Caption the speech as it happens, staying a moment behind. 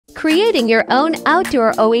Creating your own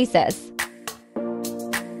outdoor oasis.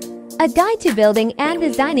 A guide to building and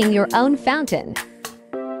designing your own fountain.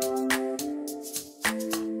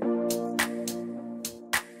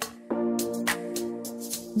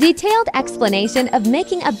 Detailed explanation of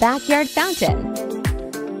making a backyard fountain.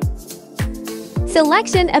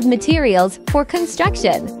 Selection of materials for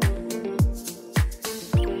construction.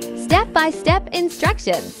 Step-by-step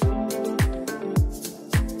instructions.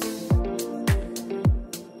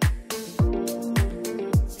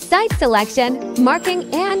 Site selection,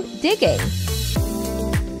 marking, and digging.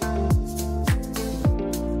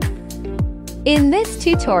 In this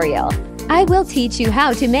tutorial, I will teach you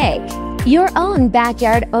how to make your own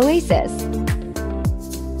backyard oasis.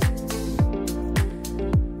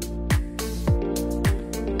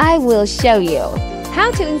 I will show you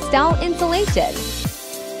how to install insulation.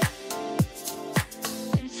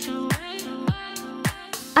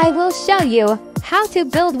 I will show you how to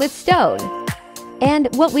build with stone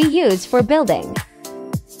and what we use for building.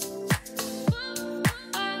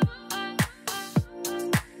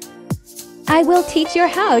 I will teach you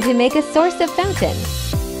how to make a source of fountain.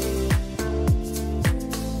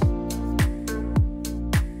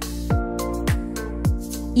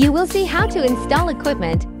 You will see how to install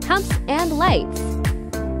equipment, pumps, and lights.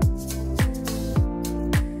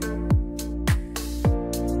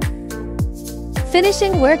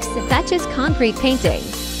 Finishing works such as concrete painting.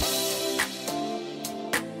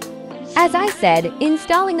 As I said,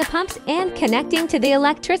 installing the pumps and connecting to the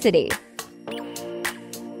electricity.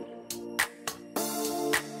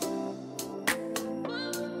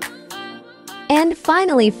 And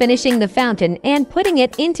finally finishing the fountain and putting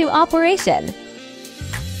it into operation.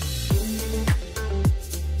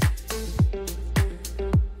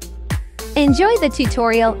 Enjoy the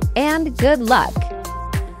tutorial and good luck!